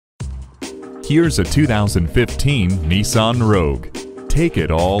Here's a 2015 Nissan Rogue. Take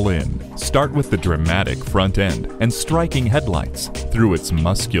it all in. Start with the dramatic front end and striking headlights through its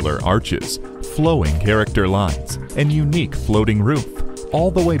muscular arches, flowing character lines, and unique floating roof,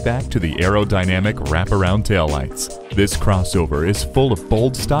 all the way back to the aerodynamic wraparound taillights. This crossover is full of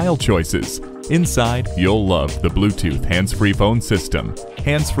bold style choices. Inside, you'll love the Bluetooth hands-free phone system,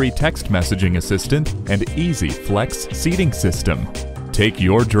 hands-free text messaging assistant, and easy flex seating system. Take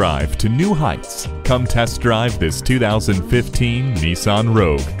your drive to new heights. Come test drive this 2015 Nissan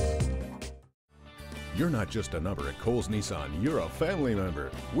Rogue. You're not just a number at Cowles Nissan, you're a family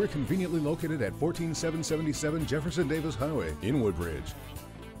member. We're conveniently located at 14777 Jefferson Davis Highway in Woodbridge.